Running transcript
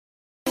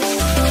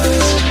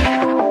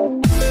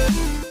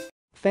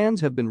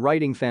Fans have been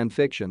writing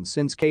fanfiction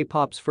since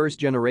K-pop's first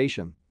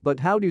generation,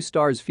 but how do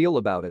stars feel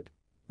about it?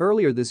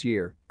 Earlier this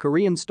year,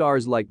 Korean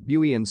stars like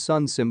Bui and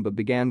Sun Simba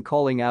began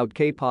calling out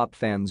K-pop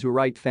fans who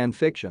write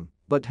fanfiction,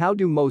 but how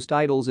do most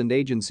idols and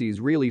agencies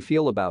really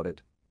feel about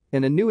it?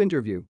 In a new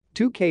interview,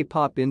 two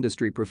K-pop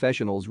industry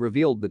professionals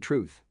revealed the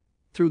truth.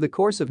 Through the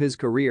course of his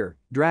career,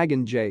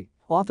 Dragon J,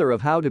 author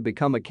of How to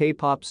Become a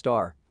K-pop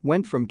Star,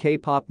 went from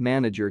K-pop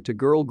manager to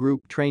girl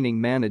group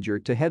training manager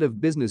to head of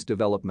business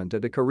development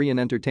at a Korean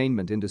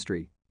entertainment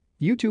industry.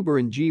 YouTuber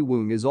In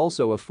Ji-woong is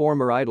also a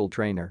former idol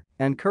trainer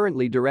and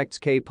currently directs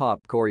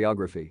K-pop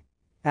choreography.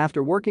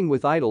 After working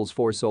with idols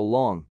for so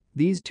long,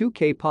 these two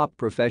K-pop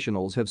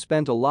professionals have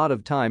spent a lot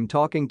of time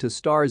talking to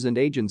stars and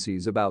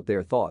agencies about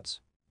their thoughts.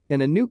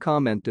 In a new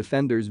Comment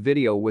Defenders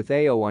video with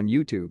AO on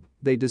YouTube,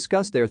 they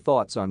discuss their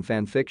thoughts on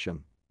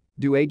fanfiction.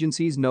 Do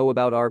agencies know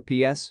about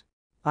RPS?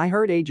 I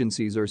heard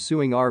agencies are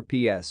suing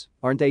RPS,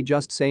 aren't they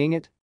just saying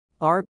it?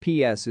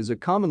 RPS is a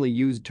commonly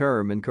used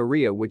term in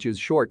Korea which is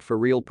short for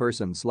real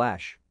person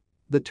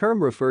 / The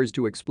term refers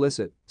to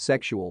explicit,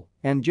 sexual,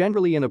 and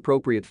generally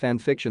inappropriate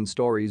fanfiction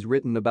stories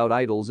written about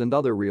idols and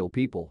other real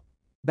people.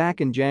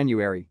 Back in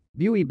January,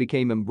 Bui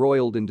became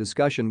embroiled in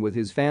discussion with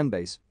his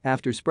fanbase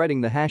after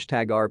spreading the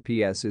hashtag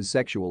RPS is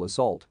sexual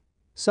assault.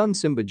 Sun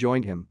Simba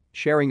joined him,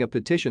 sharing a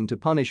petition to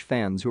punish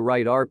fans who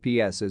write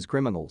RPS as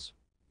criminals.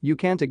 You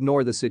can't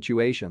ignore the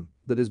situation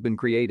that has been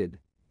created.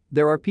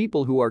 There are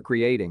people who are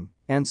creating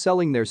and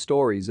selling their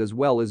stories as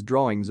well as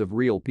drawings of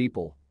real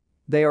people.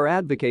 They are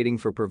advocating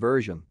for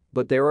perversion,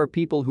 but there are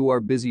people who are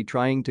busy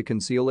trying to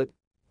conceal it.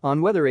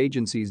 On whether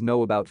agencies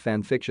know about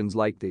fanfictions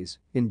like these,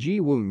 In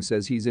Ji-woong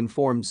says he's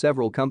informed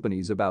several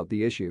companies about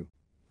the issue.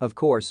 Of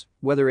course,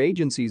 whether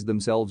agencies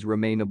themselves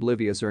remain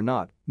oblivious or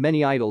not,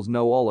 many idols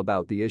know all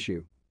about the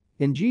issue.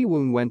 In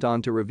Ji-woong went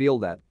on to reveal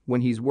that,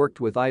 when he's worked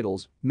with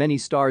idols, many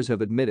stars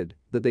have admitted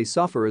that they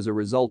suffer as a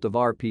result of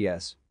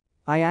RPS.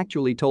 I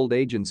actually told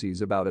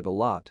agencies about it a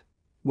lot.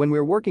 When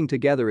we're working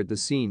together at the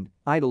scene,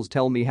 idols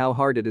tell me how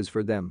hard it is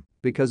for them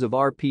because of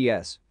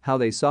RPS, how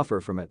they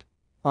suffer from it.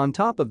 On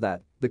top of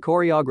that, the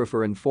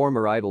choreographer and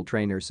former idol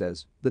trainer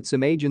says that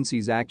some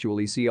agencies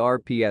actually see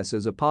RPS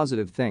as a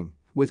positive thing,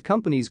 with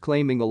companies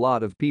claiming a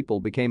lot of people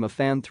became a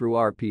fan through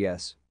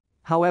RPS.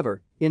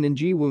 However, in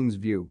Ji-woong's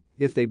view,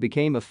 if they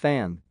became a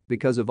fan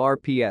because of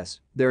RPS,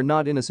 they're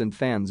not innocent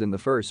fans in the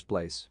first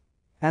place.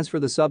 As for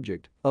the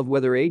subject of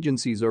whether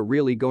agencies are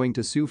really going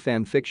to sue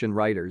fanfiction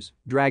writers,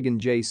 Dragon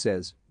J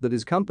says that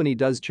his company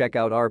does check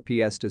out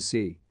RPS to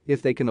see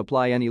if they can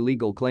apply any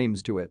legal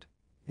claims to it.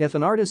 If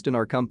an artist in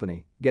our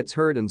company gets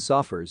hurt and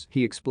suffers,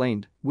 he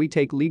explained, we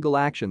take legal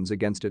actions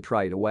against it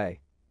right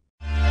away.